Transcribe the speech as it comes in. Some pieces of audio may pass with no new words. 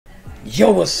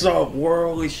Yo, what's up,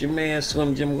 world? It's your man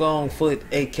Slim Jim Longfoot,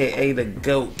 aka the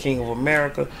GOAT King of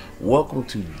America. Welcome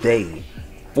to day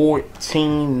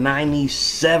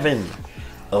 1497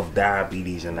 of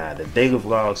Diabetes and I, the daily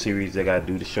vlog series that I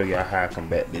do to show y'all how I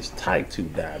combat this type 2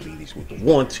 diabetes with the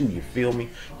 1-2, you feel me?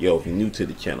 Yo, if you're new to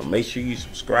the channel, make sure you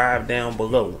subscribe down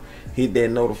below. Hit that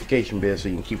notification bell so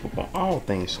you can keep up on all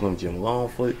things Slim Jim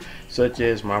Longfoot, such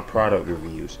as my product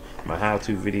reviews, my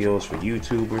how-to videos for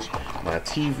YouTubers, my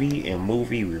TV and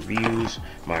movie reviews,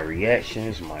 my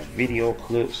reactions, my video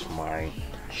clips, my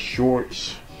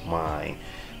shorts, my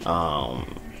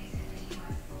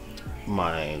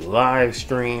live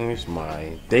streams,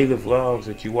 my daily vlogs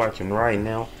that you're watching right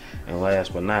now, and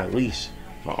last but not least,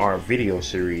 my art video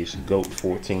series, GOAT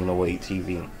 1408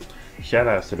 TV. Shout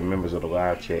outs to the members of the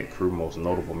live chat crew. Most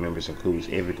notable members includes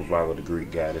Avid the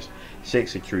Greek Goddess,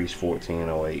 Sexy Trees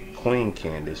 1408, Queen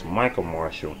Candace, Michael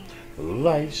Marshall,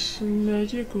 Life's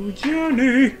Magical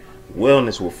Journey,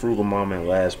 Wellness with Frugal Mama, and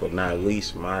last but not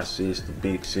least, my sis, the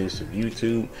big sis of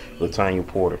YouTube, Latanya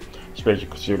Porter. Special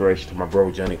consideration to my bro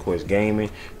Johnny Quest Gaming,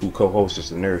 who co-hosts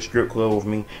the Nerd Strip Club with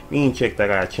me. You ain't checked out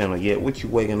our channel yet. What you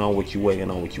waiting on? What you waiting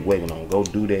on? What you waiting on? Go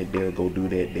do that there. Go do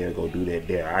that there. Go do that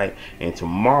there. All right. And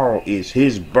tomorrow is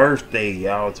his birthday,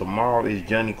 y'all. Tomorrow is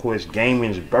Johnny Quest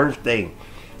Gaming's birthday.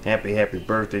 Happy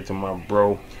birthday to my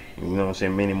bro. You know what I'm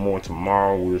saying? Many more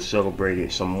tomorrow. We'll celebrate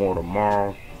it some more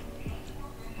tomorrow.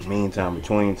 Meantime,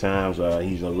 between times,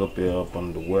 he's a little bit up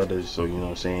under the weather, so you know what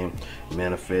I'm saying,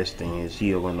 manifesting his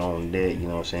healing on that, you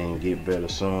know what I'm saying, get better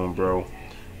soon, bro.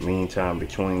 Meantime,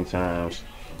 between times,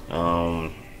 also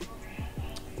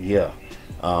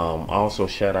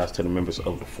shout outs to the members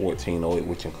of the 1408,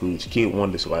 which includes Kid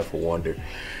Wonder's Life of Wonder,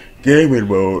 Gaming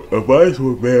Mode, Advice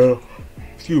with Mel,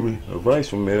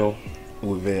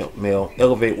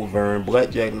 Elevate with Vern,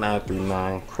 Blackjack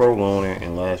 939, Crow Loner,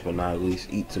 and last but not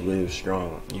least, Eat to Live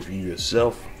Strong. If you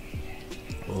yourself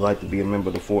would like to be a member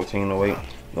of the 1408, you're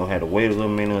gonna have to wait a little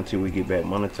minute until we get back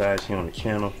monetized here on the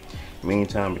channel.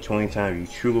 Meantime, between time, if you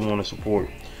truly want to support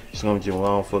Slim Jim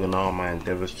Longfoot and all my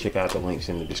endeavors, check out the links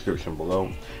in the description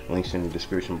below. Links in the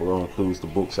description below includes the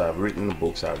books I've written, the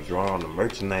books I've drawn, the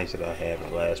merchandise that I have,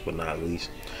 and last but not least,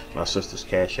 my sister's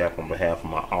cash app on behalf of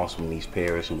my awesome niece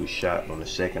Paris, who was shot on the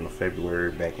 2nd of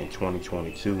February back in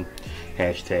 2022.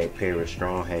 Hashtag Paris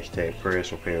Strong, hashtag Paris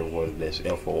for Paris, whether that's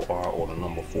F-O-R or the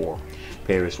number 4.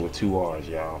 Paris with 2 R's,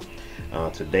 y'all.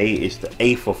 Today is the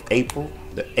 8th of April,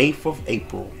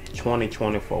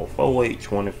 2024,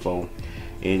 4/8/24.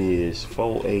 It is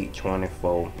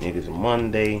 4/8/24. It is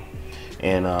Monday,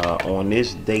 and on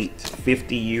this date,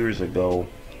 50 years ago,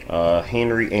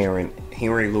 Henry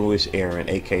Louis Aaron,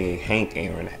 aka Hank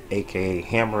Aaron, aka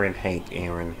Hammer and Hank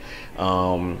Aaron,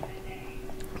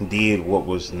 did what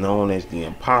was known as the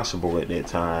impossible at that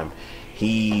time.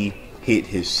 He hit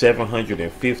his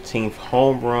 715th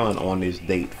home run on this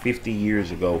date 50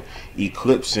 years ago,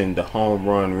 eclipsing the home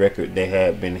run record that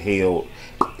had been held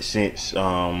since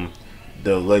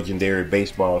the legendary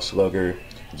baseball slugger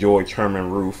George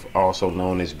Herman Ruth, also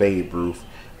known as Babe Ruth,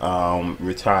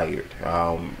 retired.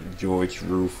 George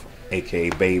Ruth,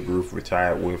 aka Babe Ruth,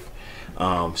 retired with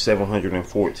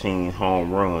 714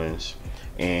 home runs,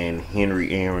 and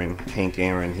Hank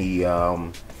Aaron, he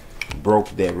broke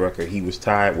that record. He was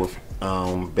tied with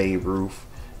Babe Ruth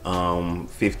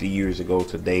 50 years ago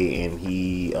today, and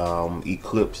he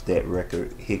eclipsed that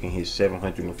record, hitting his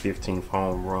 715th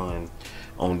home run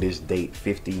on this date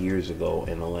 50 years ago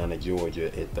in Atlanta,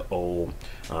 Georgia, at the old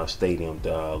stadium,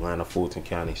 the Atlanta Fulton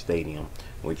County Stadium,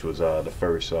 which was the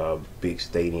first big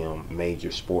stadium,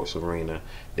 major sports arena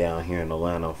down here in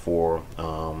Atlanta for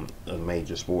a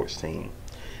major sports team.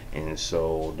 And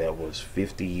so that was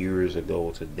 50 years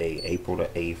ago today, April the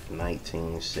 8th,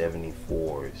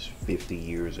 1974. It's 50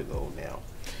 years ago now.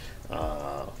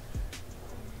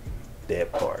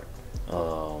 That part.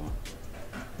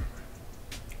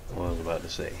 What was I about to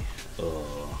say?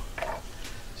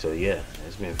 So yeah,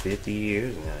 it's been 50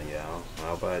 years now, y'all.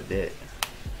 How about that?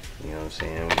 You know what I'm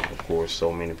saying? Of course,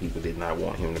 so many people did not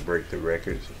want him to break the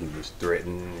records. He was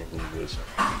threatened, and he was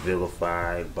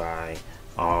vilified by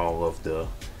all of the,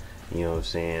 you know what I'm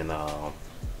saying,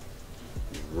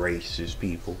 racist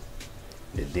people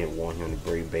that didn't want him to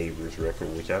break Babe Ruth's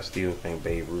record, which I still think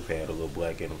Babe Ruth had a little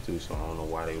black in him too, so I don't know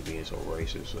why they were being so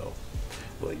racist. So,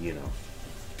 but you know,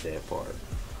 that part.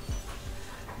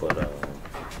 But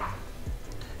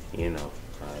you know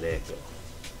how that go.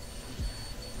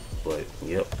 But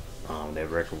yep, that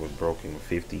record was broken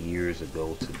 50 years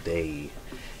ago today,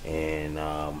 and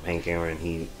Hank Aaron,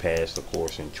 he passed, of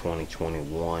course, in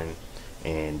 2021,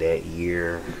 and that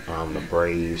year the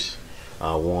Braves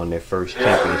won their first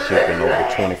championship in over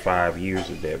 25 years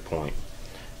at that point.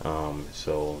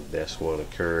 So that's what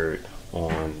occurred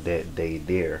on that day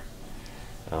there.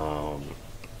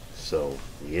 So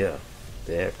yeah,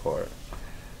 that part.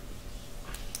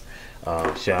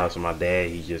 Shout out to my dad.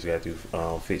 He just got through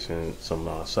fixing some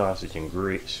sausage and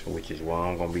grits, which is what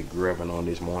I'm gonna be grabbing on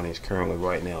this morning. It's currently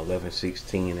right now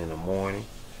 11:16 in the morning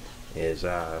as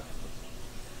I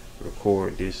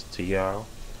record this to y'all.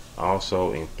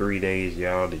 Also, in 3 days,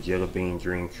 y'all, the Jelly Bean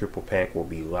Dream Triple Pack will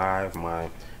be live. My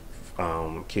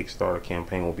Kickstarter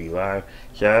campaign will be live.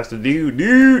 Shout out to dude.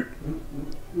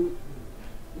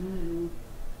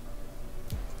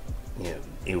 Yeah,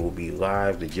 it will be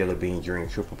live. The Jelly Bean Dream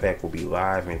Triple Pack will be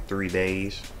live in 3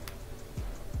 days.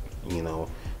 You know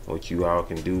what you all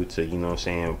can do to, you know what I'm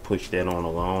saying, push that on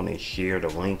along and share the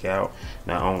link out.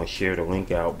 Not only share the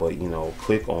link out, but, you know,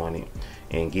 click on it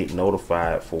and get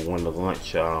notified for when the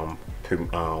lunch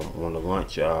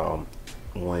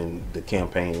when the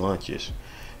campaign launches.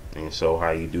 And so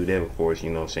how you do that, of course, you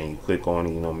know what I'm saying, you click on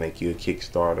it, you know, make you a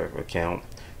Kickstarter account.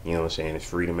 You know what I'm saying, it's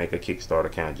free to make a Kickstarter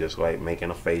account, just like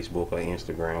making a Facebook or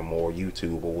Instagram or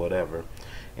YouTube or whatever.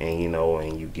 And, you know,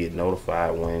 and you get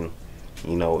notified when,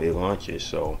 you know, it launches.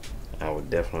 So I would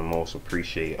definitely most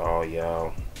appreciate all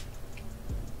y'all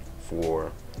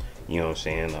for, you know what I'm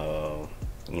saying,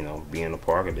 you know, being a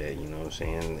part of that. You know what I'm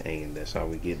saying? Hey, that's how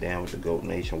we get down with the Goat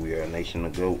Nation. We are a nation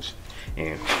of goats,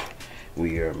 and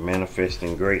we are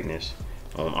manifesting greatness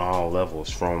on all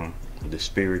levels, from the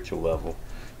spiritual level,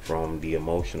 from the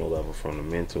emotional level, from the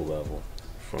mental level,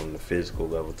 from the physical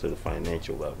level to the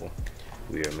financial level.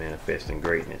 We are manifesting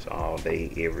greatness all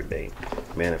day, every day.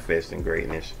 Manifesting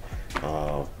greatness,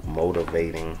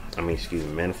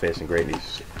 manifesting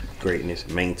greatness,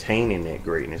 maintaining that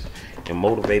greatness, and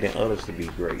motivating others to be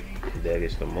great. That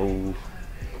is the move.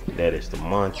 That is the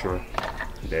mantra.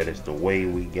 That is the way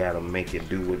we gotta make it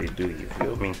do what it do. You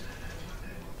feel me?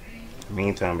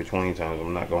 Meantime, between times,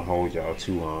 I'm not gonna hold y'all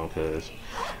too long because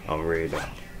I'm ready to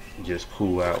just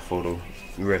cool out for the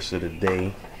rest of the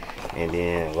day. And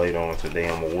then later on today,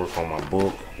 I'm gonna work on my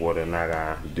book. Whether or not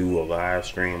I do a live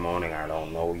stream on it, I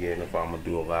don't know yet. If I'm gonna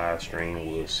do a live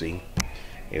stream, we'll see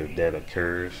if that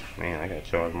occurs. Man, I gotta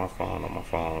charge my phone on my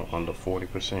phone under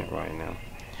 40% right now.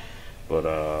 But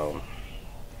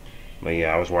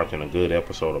yeah, I was watching a good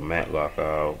episode of Matlock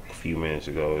a few minutes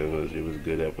ago. It was a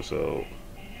good episode.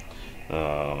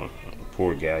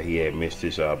 Poor guy, he had missed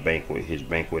his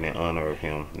banquet in honor of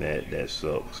him. That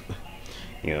sucks.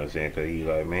 You know what I'm saying? Because he's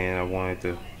like, man, I wanted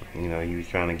to, you know, he was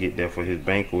trying to get there for his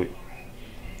banquet,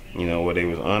 you know, where they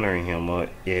was honoring him at,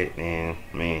 and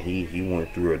man, he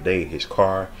went through a day. His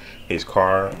car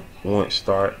wouldn't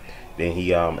start. Then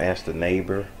he asked the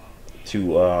neighbor to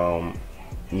you know,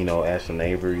 you know what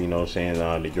I'm saying,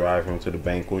 to drive him to the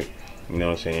banquet. You know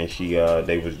what I'm saying?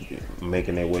 They was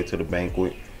making their way to the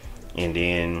banquet, and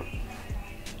then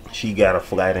she got a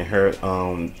flat in her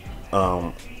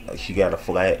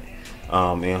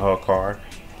in her car,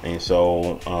 and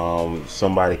so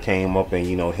somebody came up and,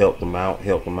 you know, helped them,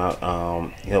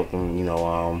 you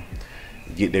know,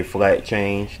 get their flat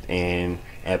changed. And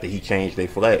after he changed their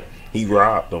flat, he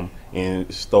robbed them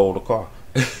and stole the car.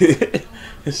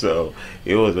 So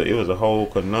it was a whole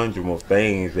conundrum of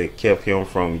things that kept him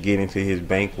from getting to his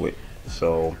banquet.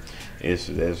 So it's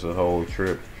a whole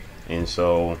trip. And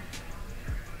so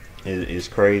it's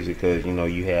crazy because, you know,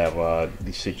 you have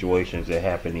these situations that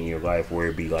happen in your life where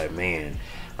it be like, man,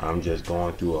 I'm just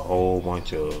going through a whole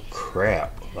bunch of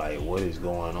crap. Like, what is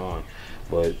going on?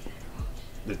 But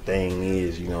the thing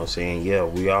is, you know what I'm saying, yeah,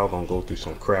 we all gonna go through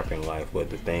some crap in life,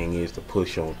 but the thing is to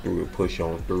push on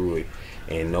through it,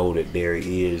 and know that there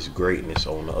is greatness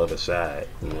on the other side.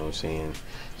 You know what I'm saying?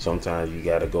 Sometimes you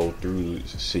gotta go through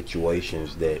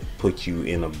situations that put you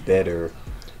in a better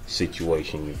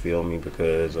situation, you feel me?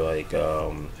 Because like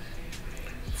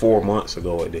 4 months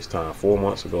ago at this time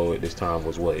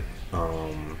was what,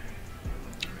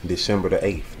 December the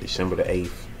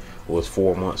 8th was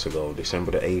 4 months ago.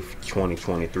 December the 8th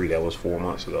 2023, that was 4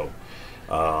 months ago.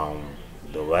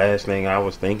 The last thing I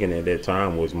was thinking at that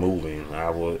time was moving.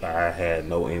 I had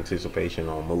no anticipation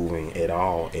on moving at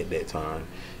all at that time.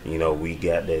 You know, we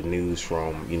got that news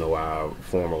from, you know, our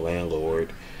former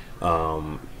landlord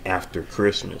after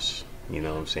Christmas, you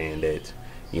know what I'm saying, that,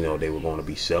 you know, they were going to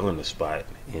be selling the spot.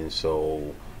 And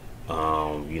so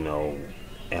you know,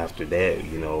 after that,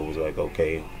 you know, it was like,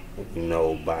 okay, you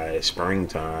know, by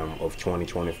springtime of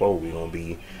 2024 we're gonna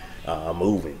be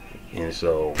moving. And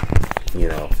so, you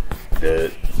know,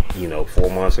 4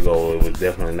 months ago it was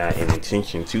definitely not an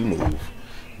intention to move,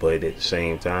 But at the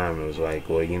same time, it was like,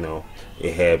 well, you know,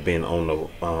 it had been on the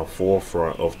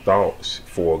forefront of thoughts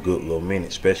for a good little minute,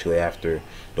 especially after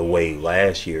the way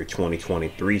last year,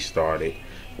 2023, started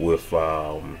with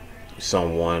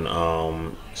someone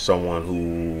who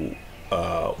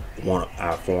our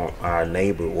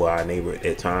neighbor at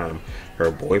that time, her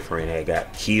boyfriend had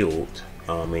got killed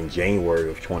in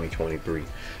January of 2023,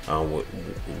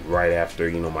 right after,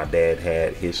 you know, my dad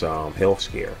had his health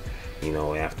scare. You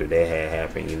know, after that had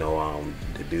happened, you know,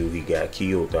 the dude, he got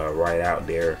killed right out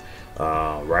there,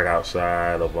 right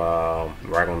outside of,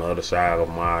 right on the other side of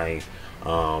my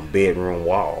bedroom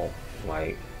wall,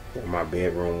 like where my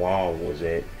bedroom wall was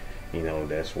at. You know,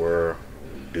 that's where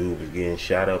dude was getting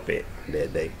shot up at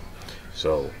that day.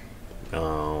 So,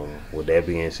 with that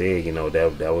being said, you know,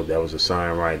 that was a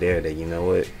sign right there that, you know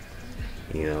what,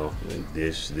 you know,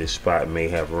 this spot may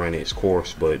have run its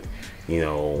course, but, you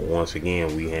know, once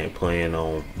again, we hadn't planned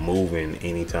on moving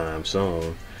anytime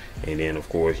soon. And then, of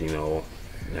course, you know,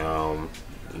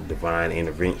 divine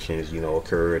interventions, you know,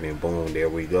 occurred, and boom, there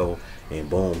we go. And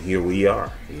boom, here we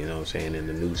are, you know what I'm saying, in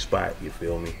the new spot, you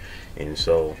feel me? And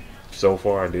so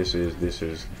far, this is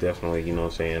definitely, you know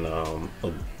what I'm saying, a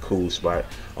cool spot.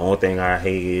 Only thing I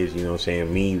hate is, you know what I'm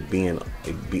saying, me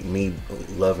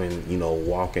loving, you know,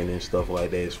 walking and stuff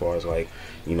like that, as far as like,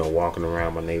 you know, walking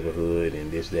around my neighborhood and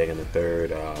this, that, and the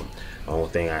third. Only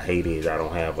thing I hate is I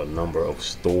don't have a number of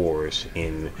stores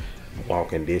in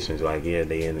walking distance. Like, yeah,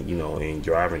 they in, you know, in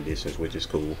driving distance, which is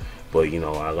cool, but, you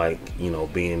know, I like, you know,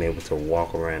 being able to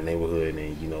walk around the neighborhood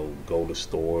and, you know, go to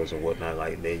stores and whatnot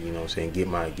like that, you know what I'm saying, get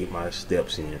my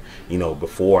steps in. You know,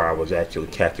 before I was actually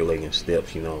calculating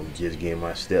steps, you know, just getting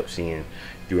my steps in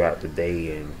throughout the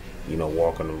day, and, you know,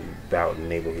 walking about the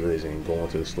neighborhoods and going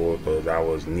to the store, because I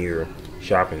was near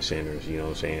shopping centers, you know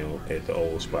what I'm saying, at the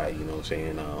old spot, you know what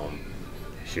I'm saying.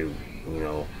 Shoot, you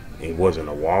know, it wasn't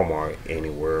a Walmart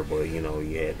anywhere, but, you know,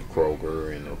 you had the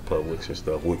Kroger and the Publix and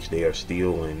stuff, which they are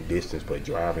still in distance, but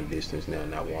driving distance now,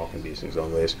 not walking distance,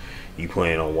 unless you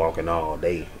plan on walking all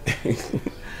day.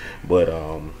 but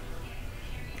other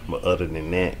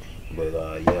than that,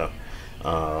 yeah,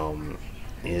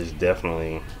 it's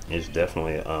definitely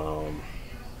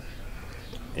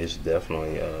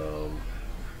a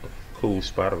cool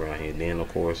spot around here. Then, of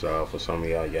course, for some of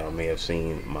y'all may have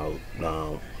seen my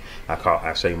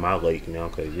I say my lake now,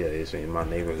 because, yeah, it's in my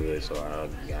neighborhood, so I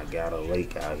got a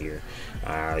lake out here.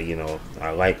 You know, I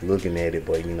like looking at it,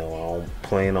 but, you know, I don't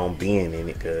plan on being in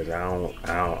it, because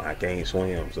I can't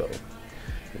swim. So,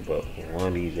 but one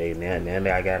of these days, now that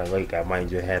I got a lake, I might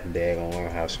just have to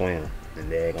learn how to swim, and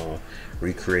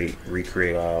recreate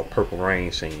Purple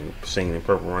Rain singing in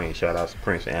Purple Rain. Shout out to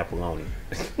Prince and Apollonia.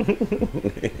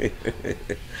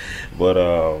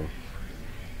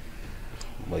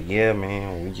 But yeah,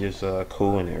 man, we just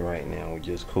cooling it right now. We're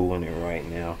just cooling it right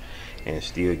now, and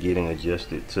still getting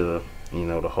adjusted to, you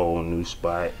know, the whole new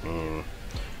spot, and,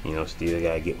 you know, still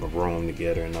gotta get my room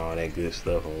together and all that good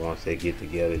stuff. And once they get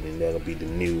together, then that'll be the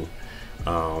new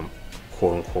quote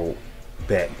unquote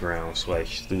background /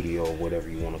 studio, whatever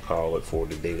you want to call it, for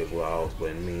the daily vlogs. But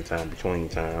in the meantime, between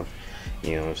time,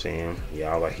 you know what I'm saying,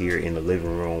 y'all are here in the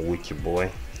living room with your boy,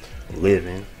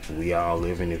 living. We all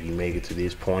living. If you make it to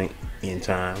this point in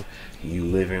time, you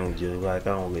living just like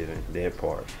I'm living, that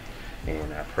part.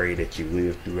 And I pray that you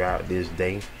live throughout this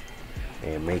day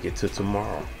and make it to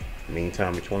tomorrow.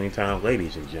 Meantime, between time,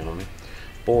 ladies and gentlemen,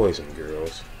 boys and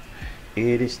girls,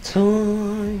 it is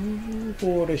time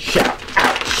for the shout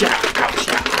out, shout out,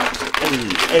 shout out.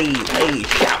 Hey,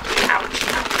 shout out,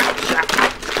 shout out, shout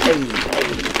out. Hey.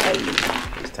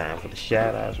 It's time for the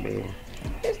shout outs, baby.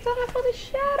 It's time for the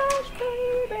shout outs,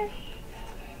 baby.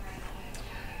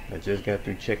 I just got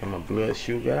through checking my blood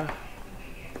sugar.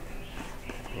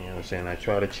 You know what I'm saying? I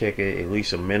try to check it at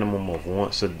least a minimum of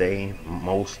once a day,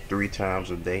 most 3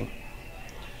 times a day.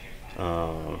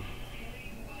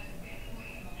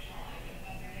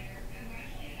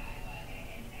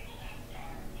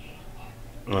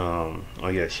 Oh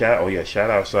yeah, shout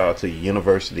outs to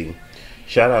University.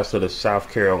 Shout outs to the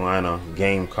South Carolina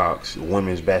Gamecocks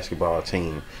women's basketball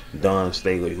team. Dawn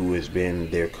Staley, who has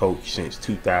been their coach since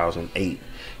 2008.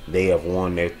 They have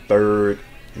won their 3rd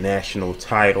national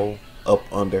title up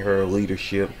under her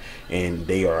leadership, and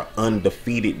they are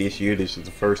undefeated this year. This is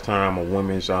the first time a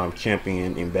women's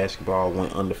champion in basketball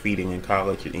went undefeated in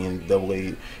college in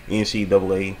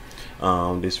NCAA.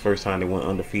 This first time they went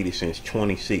undefeated since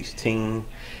 2016,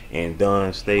 and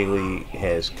Dawn Staley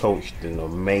has coached an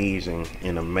amazing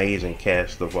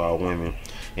cast of women.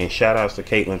 And shout outs to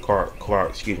Caitlin Clark.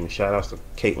 Shout outs to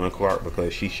Caitlin Clark,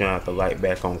 because she shined the light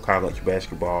back on college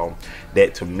basketball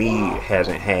that to me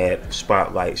hasn't had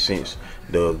spotlight since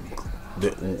was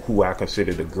who I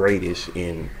consider the greatest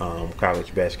in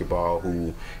college basketball,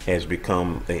 who has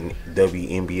become a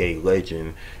WNBA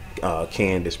legend,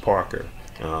 Candace Parker.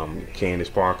 Candace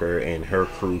Parker and her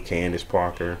crew, Candace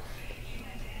Parker,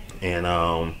 and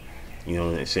you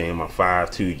know what I'm saying, my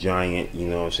 5'2" giant, you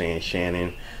know what I'm saying,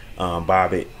 Shannon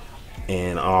Bobbitt,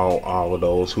 and all of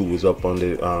those who was up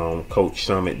under Coach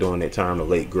Summit during that time, the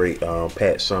late great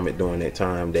Pat Summit during that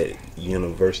time, that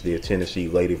University of Tennessee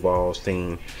Lady Vols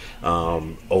team,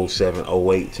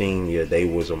 07-08 team. Yeah, they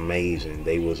was amazing.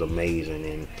 They was amazing,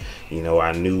 and you know,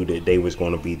 I knew that they was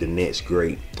going to be the next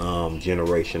great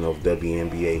generation of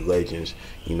WNBA legends.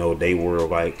 You know, they were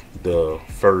like the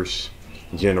first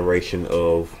generation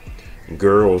of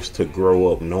girls to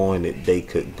grow up knowing that they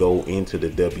could go into the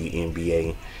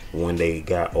WNBA when they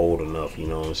got old enough, you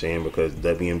know what I'm saying? Because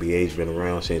WNBA's been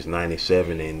around since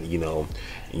 '97, and you know,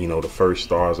 the first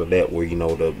stars of that were, you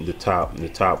know, the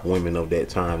top women of that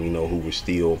time, you know, who were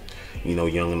still, you know,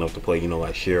 young enough to play, you know,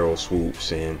 like Cheryl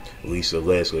Swoops and Lisa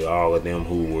Leslie, all of them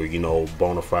who were, you know,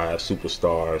 bona fide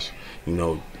superstars, you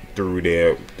know, through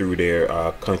their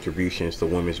contributions to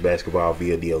women's basketball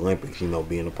via the Olympics, you know,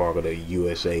 being a part of the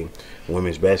USA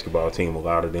women's basketball team. A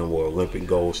lot of them were Olympic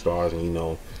gold stars, and you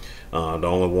know, the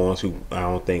only ones who I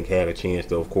don't think had a chance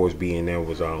to, of course, be in there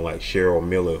was like Cheryl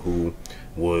Miller, who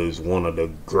was one of the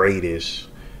greatest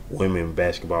women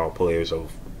basketball players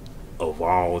of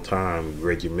all time.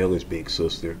 Reggie Miller's big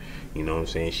sister, you know what I'm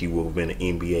saying? She would have been an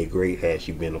NBA great had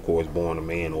she been, of course, born a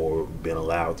man or been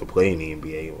allowed to play in the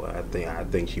NBA. Well, I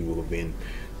think she would have been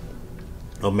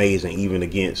amazing, even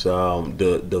against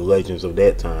the legends of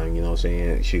that time, you know what I'm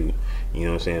saying? Shoot, you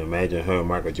know what I'm saying? Imagine her and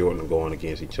Michael Jordan going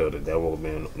against each other. That would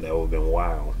have been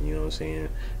wild, you know what I'm saying?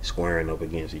 Squaring up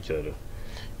against each other.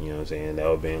 You know what I'm saying? That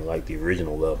would have been like the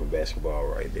original love of basketball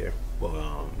right there.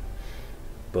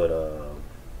 But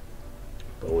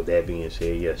with that being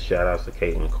said, yes, shout outs to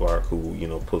Caitlin Clark, who, you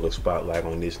know, put a spotlight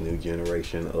on this new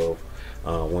generation of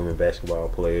women basketball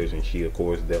players, and she, of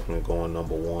course, definitely going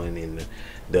 #1 in the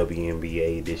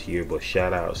WNBA this year. But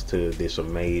shout outs to this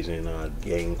amazing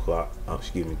Gamecocks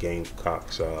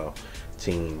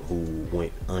team, who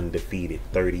went undefeated,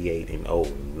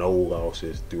 38-0, no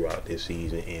losses throughout this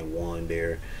season, and won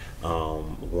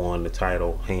the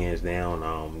title hands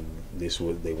down.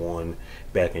 They won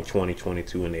back in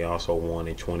 2022, and they also won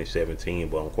in 2017.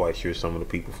 But I'm quite sure some of the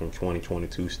people from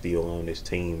 2022 still on this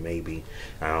team. Maybe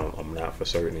I'm not for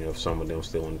certain if some of them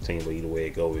still on the team. But either way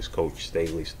it goes, it's Coach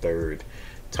Staley's third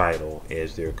title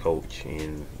as their coach,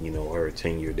 and you know, her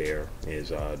tenure there as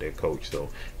their coach. So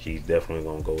she's definitely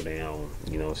gonna go down,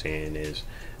 you know what I'm saying, as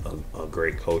a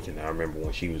great coach. And I remember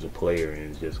when she was a player,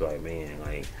 and it's just like,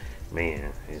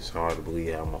 man, it's hard to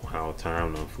believe how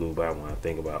time done flew by when I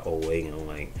think about 08, and I'm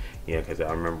like, yeah, because I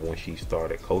remember when she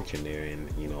started coaching there, and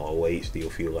you know, 08 still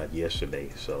feel like yesterday.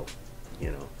 So,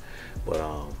 you know,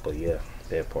 but yeah,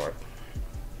 that part.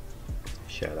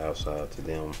 Shout outs to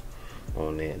them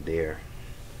on that there.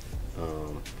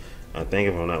 I think,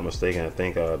 if I'm not mistaken,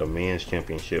 the men's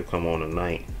championship come on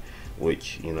tonight,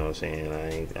 which, you know what I'm saying,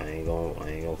 I ain't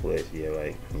gonna flex. Yeah,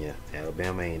 like, yeah,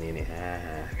 Alabama ain't in it.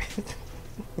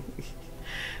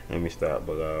 Let me stop.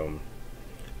 But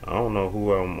I don't know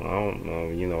who I don't know,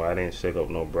 you know, I didn't set up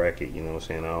no bracket, you know what I'm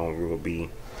saying. I don't really be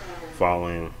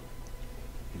following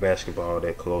basketball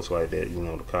that close like that, you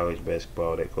know, the college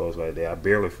basketball that close like that. I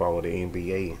barely follow the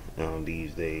NBA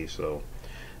these days. So,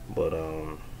 but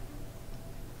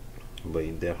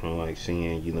you definitely like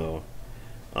seeing, you know,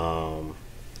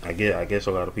 I guess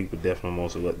a lot of people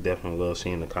definitely love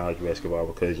seeing the college basketball,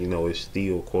 because, you know, it's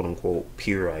still quote unquote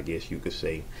pure, I guess you could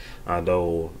say.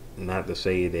 Although, not to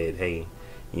say that, hey,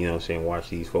 you know what I'm saying, watch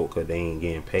these folks because they ain't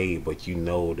getting paid, but you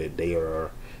know that they are,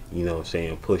 you know what I'm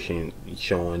saying, pushing,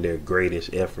 showing their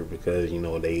greatest effort, because, you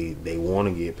know, they want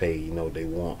to get paid. You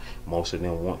know, most of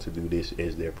them want to do this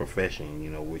as their profession,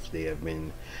 you know, which they have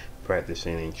been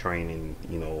practicing and training,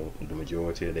 you know, the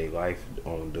majority of their life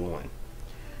on doing.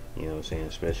 You know what I'm saying,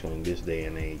 especially in this day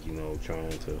and age, you know,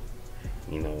 trying to,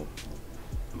 you know,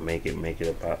 make it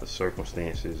about the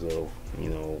circumstances of, you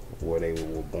know, where they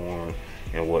were born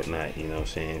and whatnot, you know what I'm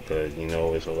saying, because, you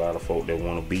know, there's a lot of folk that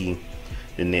want to be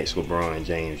the next LeBron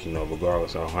James, you know,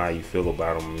 regardless of how you feel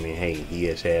about him. I mean, hey, he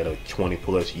has had a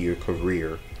 20+ year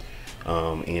career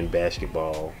in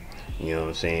basketball, you know what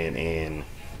I'm saying, and,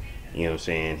 you know what I'm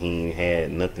saying, he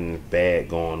had nothing bad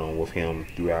going on with him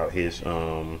throughout his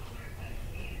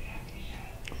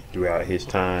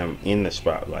time in the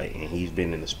spotlight, and he's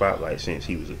been in the spotlight since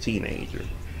he was a teenager.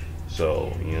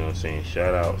 So, you know what I'm saying,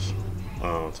 shout outs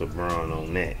to Bron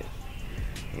on that.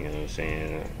 You know what I'm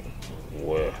saying?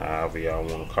 What, however y'all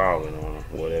want to call it, on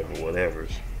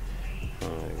whatever's.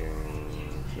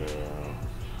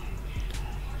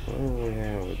 What do we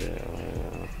have with that?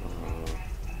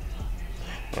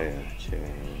 Oh yeah, check.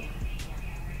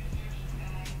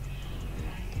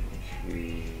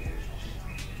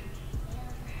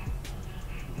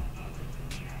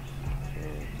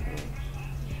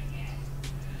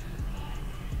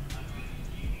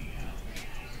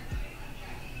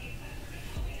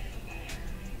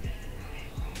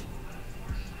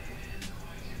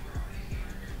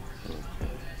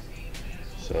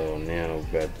 So now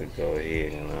we're about to go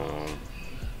ahead and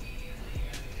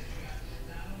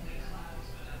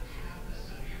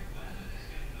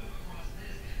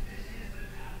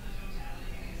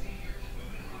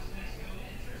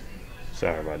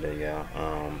sorry about that, y'all.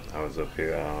 I was up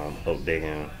here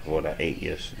updating what I ate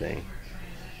yesterday.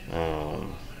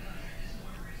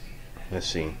 Let's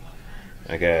see.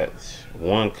 I got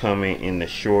one comment in the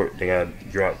short that got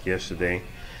dropped yesterday.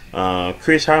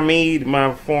 Chris Hamid,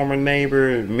 my former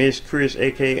neighbor, Miss Chris,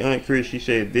 aka Aunt Chris, she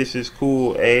said, "This is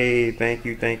cool. Hey, thank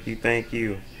you, thank you, thank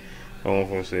you." Hold on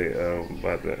for a sec.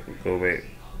 About to go back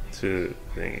to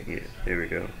thing. Yeah, here we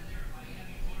go.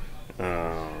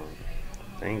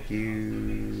 Thank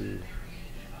you.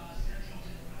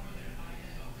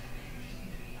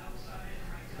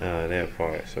 That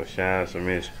part. So shout out to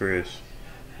Miss Chris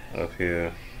up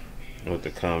here with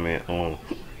the comment on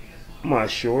my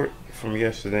short from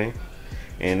yesterday.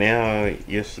 And now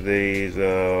yesterday's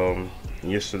daily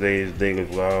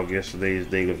vlog. Yesterday's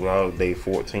daily vlog, day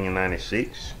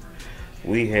 1496.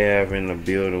 We have in the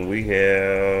building, we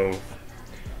have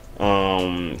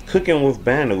Cooking with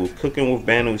Banu. Cooking with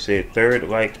Banu said, "Third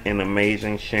like and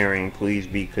amazing sharing, please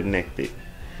be connected."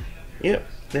 Yep,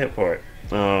 that part.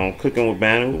 Cooking with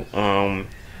Banu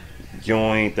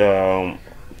joined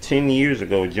 10 years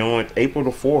ago, joined April the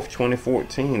 4th,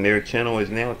 2014. Their channel is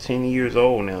now 10 years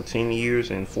old now, 10 years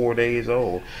and 4 days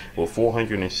old, with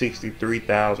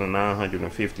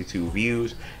 463,952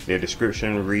 views. Their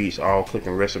description reads, "All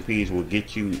cooking recipes will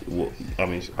get you,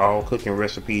 all cooking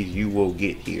recipes you will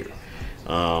get here."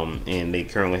 And they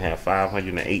currently have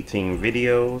 518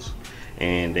 videos,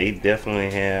 and they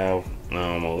definitely have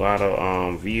a lot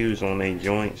of views on their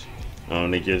joints.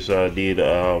 They just did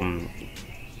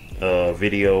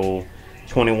video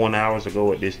 21 hours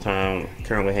ago at this time.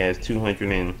 Currently has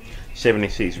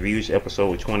 276 views.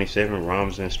 Episode 27,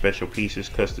 Ramzan special pieces,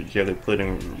 custard jelly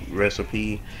pudding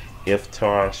recipe,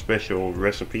 iftar special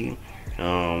recipe.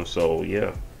 So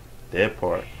yeah, that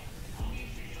part.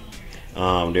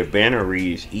 Their banner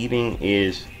reads, "Eating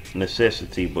is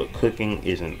necessity, but cooking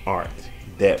is an art."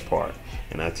 That part.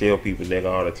 And I tell people that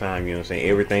all the time, you know what I'm saying?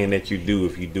 Everything that you do,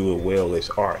 if you do it well,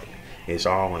 it's art. It's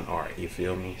all an art, you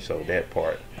feel me? So that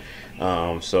part.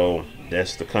 So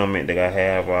that's the comment that I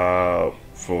have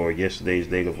for yesterday's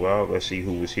daily vlog. Let's see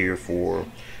who was here for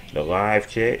the live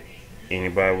chat.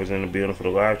 Anybody was in the building for the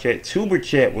live chat? Tuber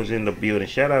Chat was in the building.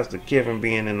 Shout outs to Kevin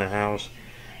being in the house.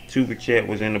 Tuber Chat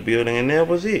was in the building, and that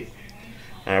was it.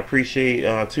 I appreciate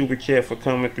Tuber Chat for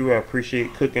coming through. I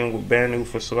appreciate Cooking with Banu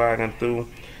for sliding through,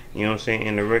 you know what I'm saying,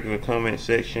 in the regular comment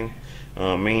section.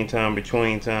 Meantime,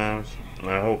 between times,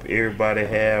 I hope everybody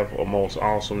have a most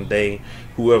awesome day.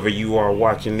 Whoever you are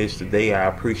watching this today, I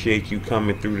appreciate you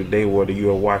coming through today, whether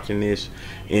you are watching this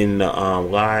in the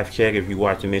live chat, if you're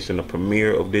watching this in the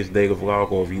premiere of this daily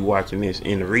vlog, or if you're watching this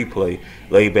in the replay,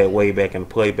 lay back, way back, and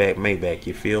playback, Maybach,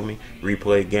 you feel me?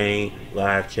 Replay gang,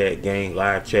 live chat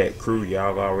crew,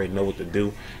 y'all already know what to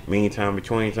do. Meantime,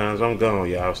 between times, I'm gone,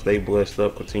 y'all. Stay blessed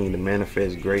up, continue to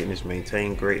manifest greatness,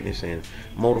 maintain greatness, and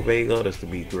motivate others to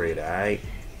be great, alright?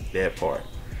 That part.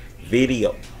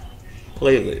 Video,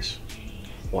 playlist,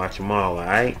 watch them all,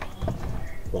 alright?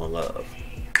 One love.